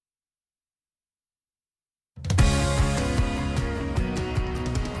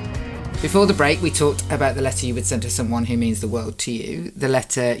 Before the break, we talked about the letter you would send to someone who means the world to you, the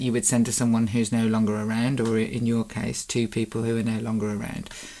letter you would send to someone who's no longer around, or in your case, two people who are no longer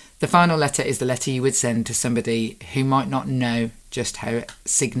around. The final letter is the letter you would send to somebody who might not know just how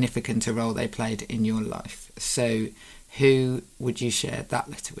significant a role they played in your life. So who would you share that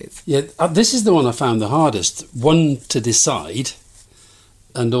letter with? Yeah, this is the one I found the hardest. One to decide,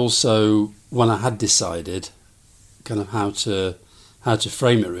 and also when I had decided, kind of how to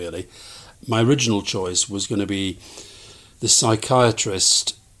frame it really. My original choice was going to be the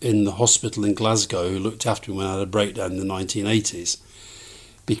psychiatrist in the hospital in Glasgow who looked after me when I had a breakdown in the 1980s,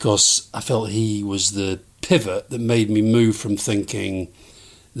 because I felt he was the pivot that made me move from thinking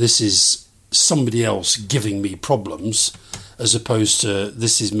this is somebody else giving me problems as opposed to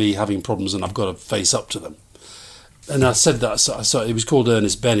this is me having problems and I've got to face up to them. And I said that, so it was called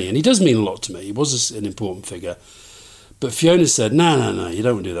Ernest Benny, and he does mean a lot to me. He was an important figure. But Fiona said, no, you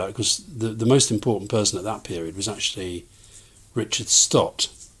don't do that, because the most important person at that period was actually Richard Stott.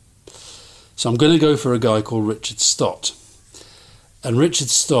 So I'm going to go for a guy called Richard Stott. And Richard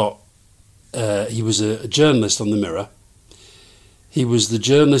Stott, he was a journalist on the Mirror. He was the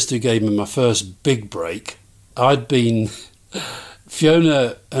journalist who gave me my first big break.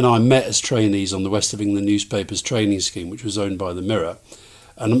 Fiona and I met as trainees on the West of England newspapers training scheme, which was owned by the Mirror.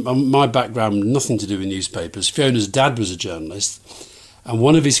 And my background, nothing to do with newspapers. Fiona's dad was a journalist, and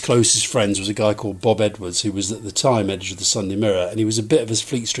one of his closest friends was a guy called Bob Edwards, who was at the time editor of the Sunday Mirror, and he was a bit of a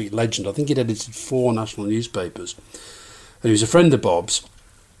Fleet Street legend. I think he'd edited 4 national newspapers. And he was a friend of Bob's,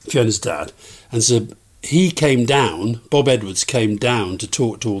 Fiona's dad, and so Bob Edwards came down to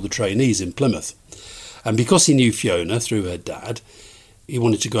talk to all the trainees in Plymouth. And because he knew Fiona through her dad, he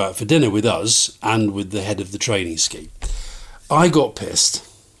wanted to go out for dinner with us and with the head of the training scheme. I got pissed.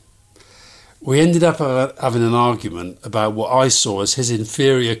 We ended up having an argument about what I saw as his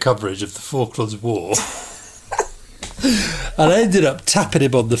inferior coverage of the Falklands War. And I ended up tapping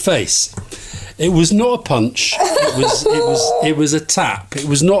him on the face. It was not a punch. It was a tap. It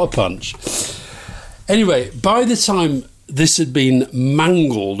was not a punch. Anyway, by the time this had been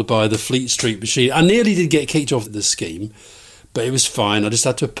mangled by the Fleet Street machine, I nearly did get kicked off the scheme, but it was fine. I just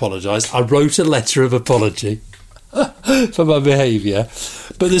had to apologise. I wrote a letter of apology for my behaviour.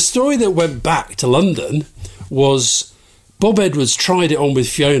 But the story that went back to London was Bob Edwards tried it on with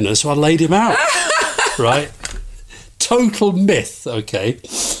Fiona, so I laid him out. Right? Total myth, okay?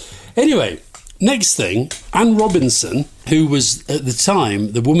 Anyway, next thing, Anne Robinson, who was at the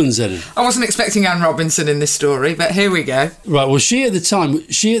time the woman's editor. I wasn't expecting Anne Robinson in this story, but here we go. Right, well, she at the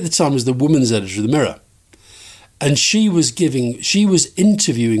time was the woman's editor of the Mirror. And she was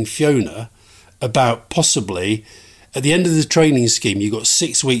interviewing Fiona about possibly, at the end of the training scheme, you got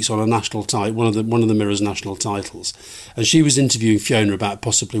 6 weeks on a national title, one of the Mirror's national titles, and she was interviewing Fiona about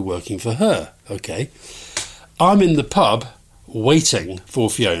possibly working for her. Okay, I'm in the pub waiting for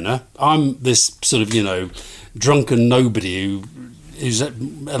Fiona. I'm this sort of drunken nobody who's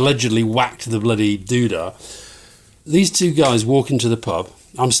allegedly whacked the bloody doodah. These 2 guys walk into the pub.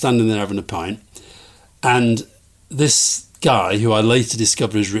 I'm standing there having a pint, and this guy, who I later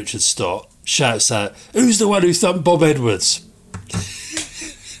discovered as Richard Stott, shouts out, "Who's the one who thumped Bob Edwards?"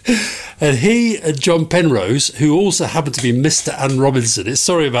 And he and John Penrose, who also happened to be Mr. Anne Robinson,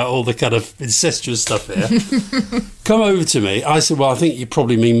 sorry about all the kind of incestuous stuff here, come over to me. I said, "Well, I think you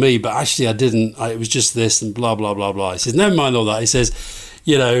probably mean me, but actually I didn't. It was just this and blah, blah, blah, blah." He says, "Never mind all that." He says,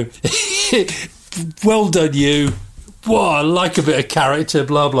 "Well done you. Whoa, I like a bit of character,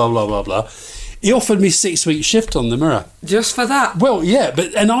 blah, blah, blah, blah, blah." He offered me 6-week shift on the Mirror. Just for that? Well, yeah,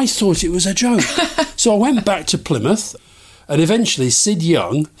 and I thought it was a joke. So I went back to Plymouth, and eventually Sid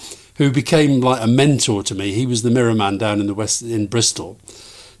Young, who became like a mentor to me, he was the Mirror man down in Bristol,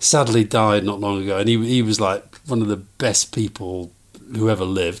 sadly died not long ago, and he was like one of the best people who ever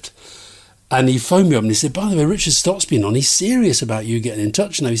lived. And he phoned me up and he said, "By the way, Richard Stott's been on. He's serious about you getting in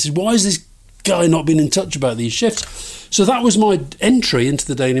touch now." He said, "Why has this guy not been in touch about these shifts?" So that was my entry into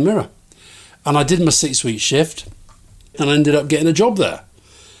the Daily Mirror. And I did my 6-week shift, and I ended up getting a job there.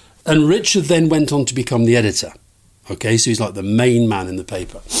 And Richard then went on to become the editor. Okay, so he's like the main man in the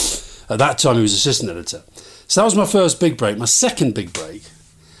paper. At that time, he was assistant editor. So that was my first big break. My second big break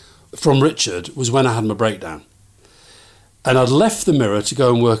from Richard was when I had my breakdown. And I'd left the Mirror to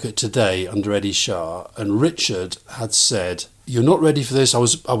go and work at Today under Eddie Shah, and Richard had said, "You're not ready for this." I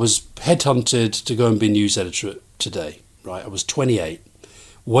was headhunted to go and be news editor at Today, right? I was 28,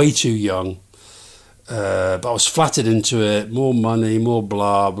 way too young. But I was flattered into it, more money, more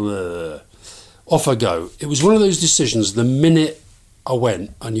blah, blah. Off I go. It was one of those decisions, the minute I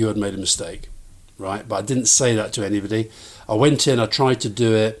went, I knew I'd made a mistake, right? But I didn't say that to anybody. I went in, I tried to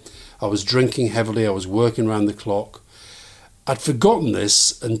do it. I was drinking heavily, I was working around the clock. I'd forgotten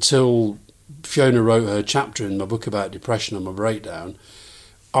this until Fiona wrote her chapter in my book about depression and my breakdown.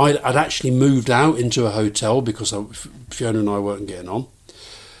 I'd actually moved out into a hotel because Fiona and I weren't getting on.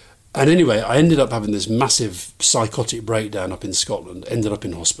 And anyway, I ended up having this massive psychotic breakdown up in Scotland, ended up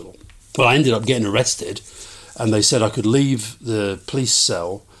in hospital. Well, I ended up getting arrested, and they said I could leave the police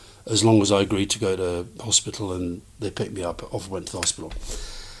cell as long as I agreed to go to hospital, and they picked me up, off went to the hospital.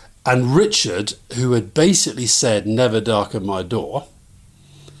 And Richard, who had basically said, "Never darken my door,"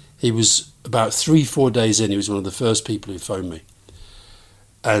 he was about 3-4 days in, he was one of the first people who phoned me.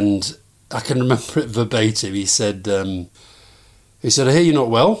 And I can remember it verbatim. He said, "I hear you're not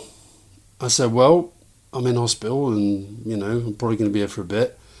well." I said, "Well, I'm in hospital and, you know, I'm probably going to be here for a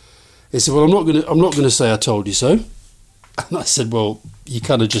bit. He said, well, I'm not going to say I told you so. And I said, well, you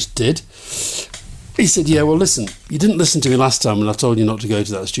kind of just did. He said, yeah, well, listen, you didn't listen to me last time when I told you not to go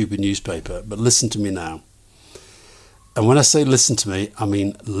to that stupid newspaper, but listen to me now. And when I say listen to me, I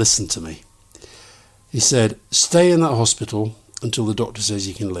mean listen to me. He said, stay in that hospital until the doctor says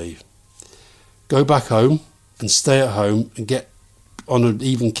you can leave. Go back home and stay at home and get on an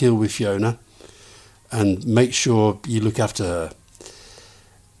even keel with Fiona and make sure you look after her.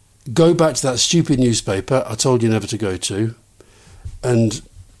 Go back to that stupid newspaper I told you never to go to and,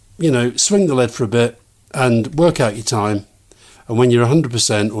 you know, swing the lead for a bit and work out your time. And when you're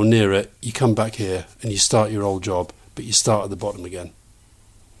 100% or near it, you come back here and you start your old job, but you start at the bottom again.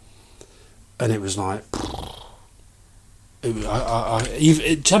 And it was like,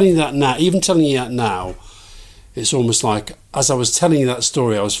 even telling you that now, it's almost like, as I was telling you that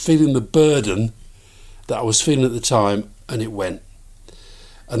story, I was feeling the burden that I was feeling at the time, and it went.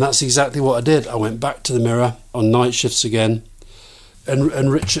 And that's exactly what I did. I went back to the Mirror on night shifts again,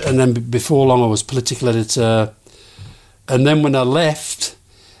 and Richard, and then before long I was political editor. And then when I left,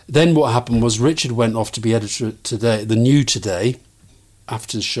 then what happened was Richard went off to be editor Today, the New Today,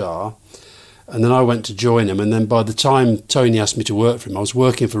 after the Shah, and then I went to join him. And then by the time Tony asked me to work for him, I was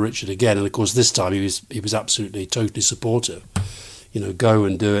working for Richard again. And of course, this time he was absolutely totally supportive. You know, go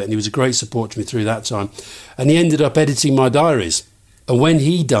and do it. And he was a great support to me through that time. And he ended up editing my diaries. And when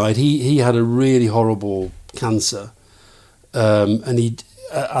he died, he had a really horrible cancer. And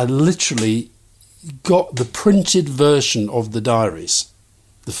I literally got the printed version of the diaries,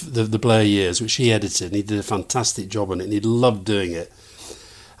 the Blair years, which he edited. And he did a fantastic job on it. And he loved doing it.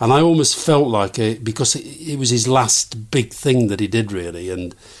 And I almost felt like it, because it was his last big thing that he did, really.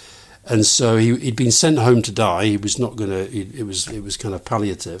 And so he'd been sent home to die. He was not going to, it was kind of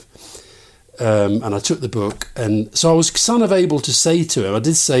palliative. And I took the book, and so I was kind of able to say to him, I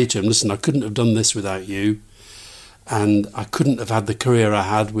did say to him, listen, I couldn't have done this without you, and I couldn't have had the career I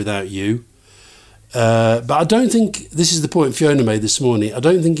had without you. But I don't think, this is the point Fiona made this morning, I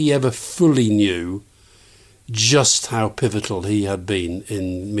don't think he ever fully knew just how pivotal he had been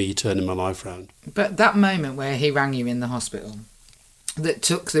in me turning my life around. But that moment where he rang you in the hospital, that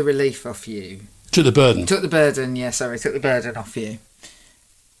took the relief off you. Took the burden off you.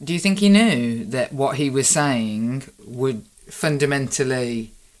 Do you think he knew that what he was saying would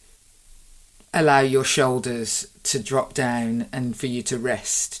fundamentally allow your shoulders to drop down and for you to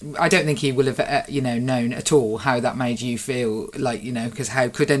rest? I don't think he will have, known at all how that made you feel, like, because how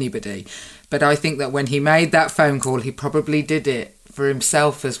could anybody? But I think that when he made that phone call, he probably did it for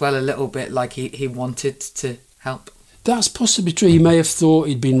himself as well, a little bit, like he wanted to help. That's possibly true. He may have thought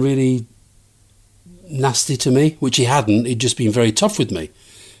he'd been really nasty to me, which he hadn't. He'd just been very tough with me.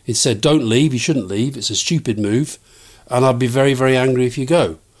 He'd said, don't leave, you shouldn't leave, it's a stupid move, and I'd be very, very angry if you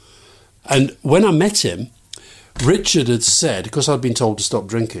go. And when I met him, Richard had said, because I'd been told to stop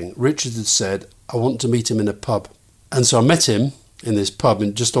drinking, Richard had said, I want to meet him in a pub. And so I met him in this pub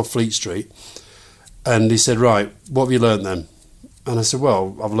just off Fleet Street, and he said, right, what have you learnt then? And I said,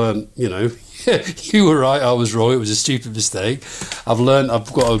 well, I've learnt, you were right, I was wrong, it was a stupid mistake. I've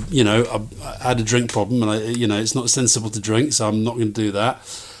had a drink problem, and it's not sensible to drink, so I'm not going to do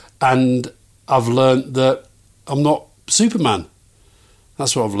that. And I've learnt that I'm not Superman.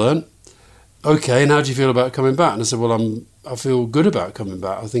 That's what I've learnt. Okay, and how do you feel about coming back? And I said, well, I feel good about coming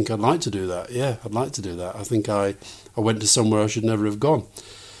back. I think I'd like to do that. Yeah, I'd like to do that. I think I went to somewhere I should never have gone.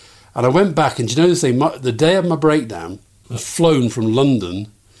 And I went back, and do you know the thing? The day of my breakdown, I'd flown from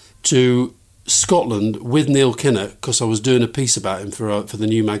London to Scotland with Neil Kinnock, because I was doing a piece about him for the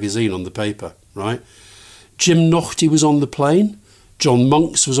new magazine on the paper, right? Jim Naughtie was on the plane. John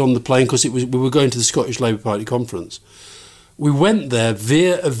Monks was on the plane, because we were going to the Scottish Labour Party conference. We went there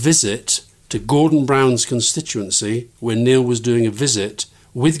via a visit to Gordon Brown's constituency, where Neil was doing a visit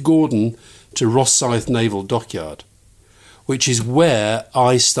with Gordon to Rosyth Naval Dockyard, which is where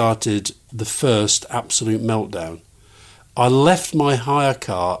I started the first absolute meltdown. I left my hire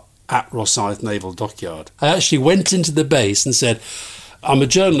car at Rosyth Naval Dockyard. I actually went into the base and said, I'm a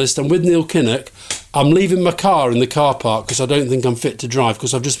journalist, I'm with Neil Kinnock, I'm leaving my car in the car park because I don't think I'm fit to drive,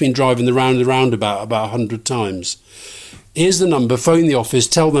 because I've just been driving the roundabout about 100 times. Here's the number, phone the office,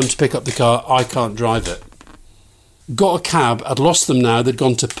 tell them to pick up the car, I can't drive it. Got a cab, I'd lost them now, they'd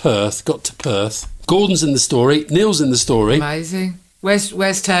gone to Perth, got to Perth. Gordon's in the story, Neil's in the story. Amazing.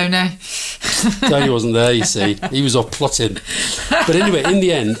 Where's Tony? Tony wasn't there, you see. He was off plotting. But anyway, in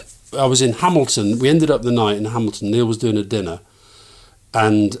the end, I was in Hamilton. We ended up the night in Hamilton. Neil was doing a dinner.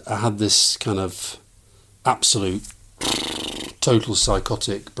 And I had this kind of absolute total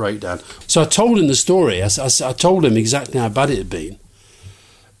psychotic breakdown. So I told him the story. I told him exactly how bad it had been.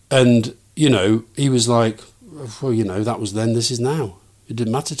 And, you know, he was like, well, you know, that was then, this is now. It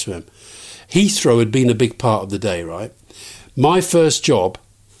didn't matter to him. Heathrow had been a big part of the day, right? My first job,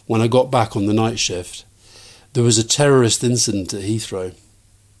 when I got back on the night shift, there was a terrorist incident at Heathrow.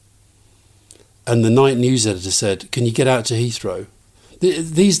 And the night news editor said, can you get out to Heathrow?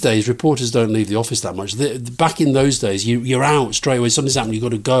 These days, reporters don't leave the office that much. Back in those days, you're out straight away. Something's happened, you've got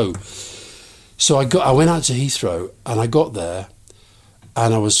to go. So I went out to Heathrow, and I got there,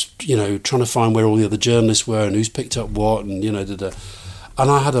 and I was, you know, trying to find where all the other journalists were and who's picked up what, and, you know, and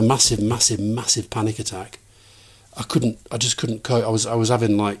I had a massive panic attack. I just couldn't cope. I was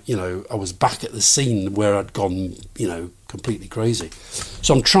having, like, you know, I was back at the scene where I'd gone, you know, completely crazy.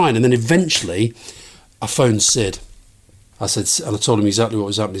 So I'm trying, and then eventually I phoned Sid. I said, and I told him exactly what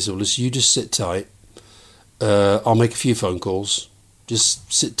was happening. He said, well, listen, you just sit tight. I'll make a few phone calls.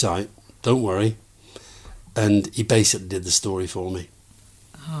 Just sit tight. Don't worry. And he basically did the story for me.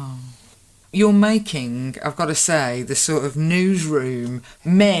 Oh. You're making, I've got to say, the sort of newsroom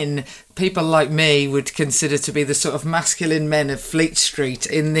men, people like me would consider to be the sort of masculine men of Fleet Street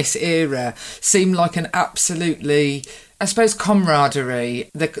in this era, seem like an absolutely, I suppose,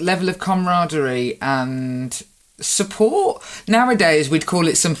 camaraderie, the level of camaraderie and support. Nowadays we'd call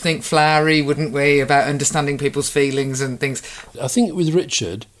it something flowery, wouldn't we, about understanding people's feelings and things. I think with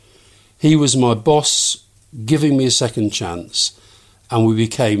Richard, he was my boss, giving me a second chance, and we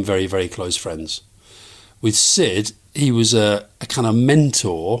became very, very close friends. With Sid, he was a kind of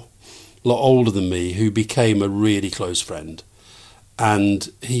mentor, a lot older than me, who became a really close friend.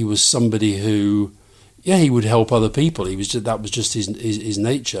 And he was somebody who, yeah, he would help other people. That was just his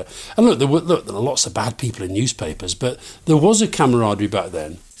nature. And look, there were lots of bad people in newspapers, but there was a camaraderie back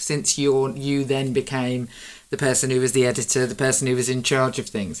then. Since you then became the person who was the editor, the person who was in charge of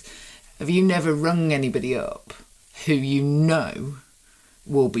things, have you never rung anybody up who you know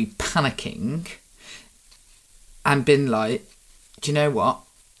will be panicking and been like, do you know what?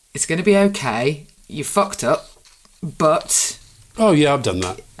 It's going to be okay. You fucked up, but... Oh, yeah, I've done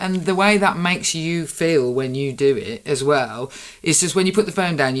that. And the way that makes you feel when you do it as well is just when you put the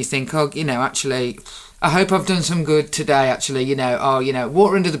phone down, you think, oh, you know, actually, I hope I've done some good today, actually, you know, oh, you know,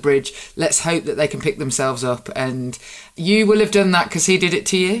 water under the bridge. Let's hope that they can pick themselves up. And you will have done that because he did it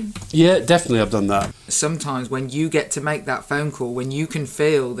to you? Yeah, definitely I've done that. Sometimes when you get to make that phone call, when you can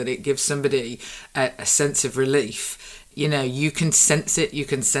feel that it gives somebody a sense of relief, you know, you can sense it. You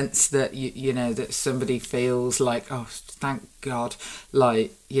can sense that, you know, that somebody feels like, oh, thank God,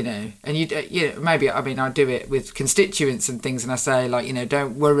 like, you know, and you know, maybe, I mean, I do it with constituents and things, and I say, like, you know,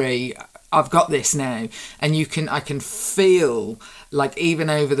 don't worry, I've got this now. And I can feel, like, even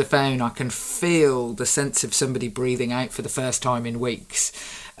over the phone, I can feel the sense of somebody breathing out for the first time in weeks.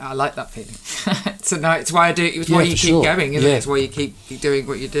 I like that feeling. So no, it's why I do it. It's why you keep going, isn't it? It's why you keep doing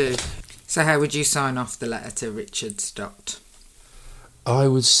what you do. So how would you sign off the letter to Richard Stott? I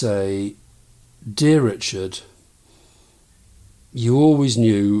would say, dear Richard, you always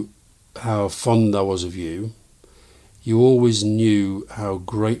knew how fond I was of you. You always knew how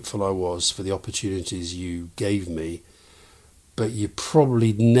grateful I was for the opportunities you gave me, but you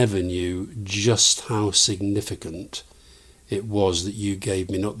probably never knew just how significant it was that you gave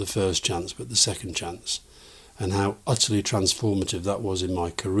me not the first chance but the second chance, and how utterly transformative that was in my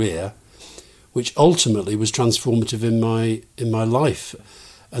career, which ultimately was transformative in my life.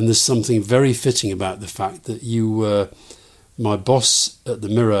 And there's something very fitting about the fact that you were my boss at the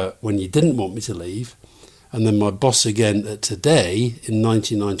Mirror when you didn't want me to leave, and then my boss again at Today in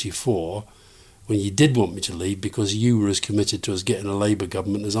 1994 when you did want me to leave because you were as committed to us getting a Labour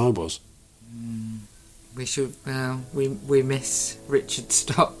government as I was. We should, we miss Richard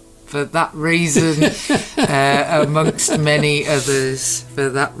Stott for that reason, amongst many others. For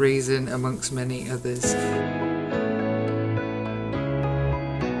that reason, amongst many others.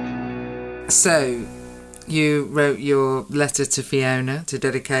 So, you wrote your letter to Fiona to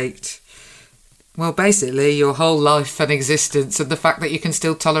dedicate, well, basically your whole life and existence and the fact that you can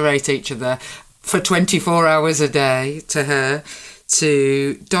still tolerate each other for 24 hours a day to her,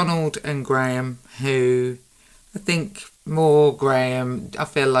 to Donald and Graham, who I think more Graham, I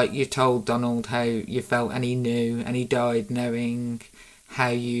feel like you told Donald how you felt and he knew, and he died knowing how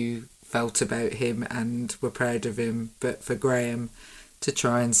you felt about him and were proud of him. But for Graham to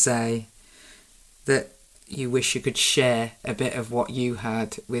try and say that you wish you could share a bit of what you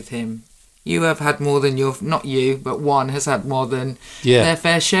had with him. You have had more than not you, but one has had more than their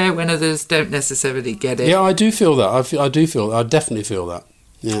fair share when others don't necessarily get it. Yeah, I do feel that. I definitely feel that.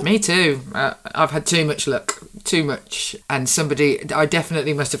 Yeah. Me too. I've had too much luck. Too much. And I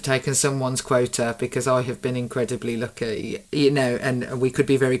definitely must have taken someone's quota, because I have been incredibly lucky, and we could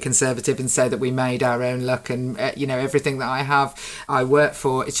be very conservative and say that we made our own luck, and, everything that I have, I work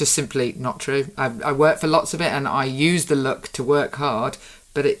for. It's just simply not true. I work for lots of it, and I use the luck to work hard,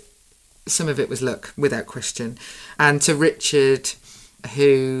 but some of it was luck, without question. And to Richard,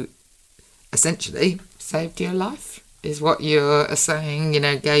 who essentially saved your life, is what you're saying,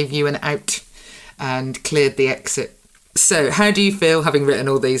 gave you an out and cleared the exit. So how do you feel having written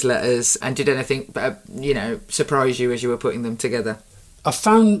all these letters, and did anything, surprise you as you were putting them together? I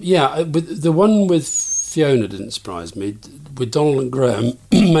found, the one with Fiona didn't surprise me. With Donald and Graham,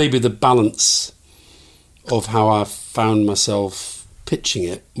 maybe the balance of how I found myself pitching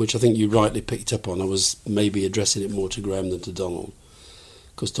it, which I think you rightly picked up on. I was maybe addressing it more to Graham than to Donald,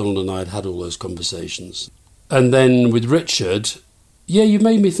 because Donald and I had all those conversations. And then with Richard, you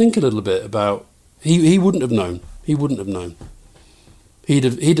made me think a little bit about, he wouldn't have known. He wouldn't have known. He'd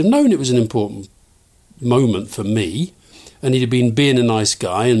have known it was an important moment for me, and he'd have been being a nice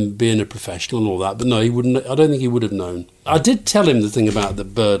guy and being a professional and all that. But no, he wouldn't. I don't think he would have known. I did tell him the thing about the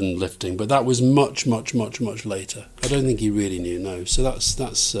burden lifting, but that was much, much, much, much later. I don't think he really knew. No, so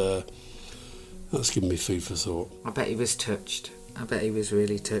that's given me food for thought. I bet he was touched. I bet he was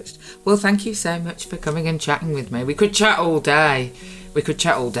really touched. Well, thank you so much for coming and chatting with me. We could chat all day. But,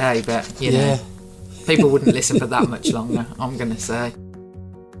 people wouldn't listen for that much longer, I'm going to say.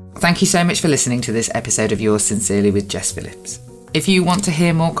 Thank you so much for listening to this episode of Yours Sincerely with Jess Phillips. If you want to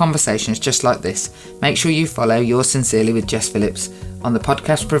hear more conversations just like this, make sure you follow Yours Sincerely with Jess Phillips on the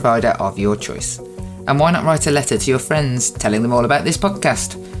podcast provider of your choice. And why not write a letter to your friends telling them all about this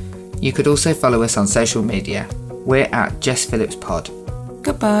podcast? You could also follow us on social media. We're at Jess Phillips Pod.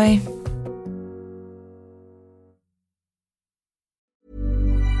 Goodbye.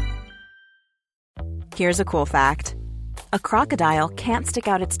 Here's a cool fact. A crocodile can't stick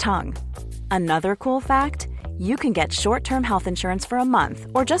out its tongue. Another cool fact, you can get short-term health insurance for a month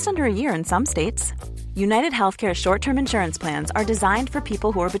or just under a year in some states. United Healthcare short-term insurance plans are designed for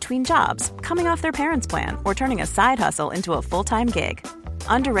people who are between jobs, coming off their parents' plan, or turning a side hustle into a full-time gig.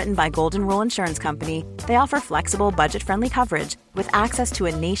 Underwritten by Golden Rule Insurance Company, they offer flexible, budget-friendly coverage with access to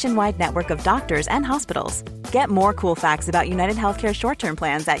a nationwide network of doctors and hospitals. Get more cool facts about United Healthcare short-term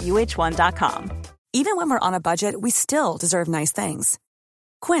plans at uh1.com. Even when we're on a budget, we still deserve nice things.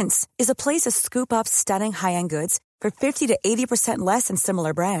 Quince is a place to scoop up stunning high-end goods for 50 to 80% less than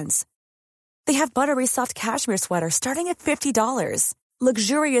similar brands. They have buttery soft cashmere sweaters starting at $50,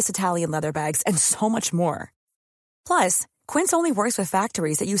 luxurious Italian leather bags, and so much more. Plus, Quince only works with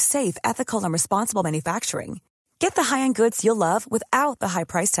factories that use safe, ethical, and responsible manufacturing. Get the high-end goods you'll love without the high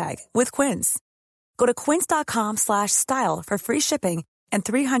price tag with Quince. Go to quince.com/style for free shipping and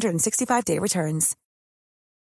 365-day returns.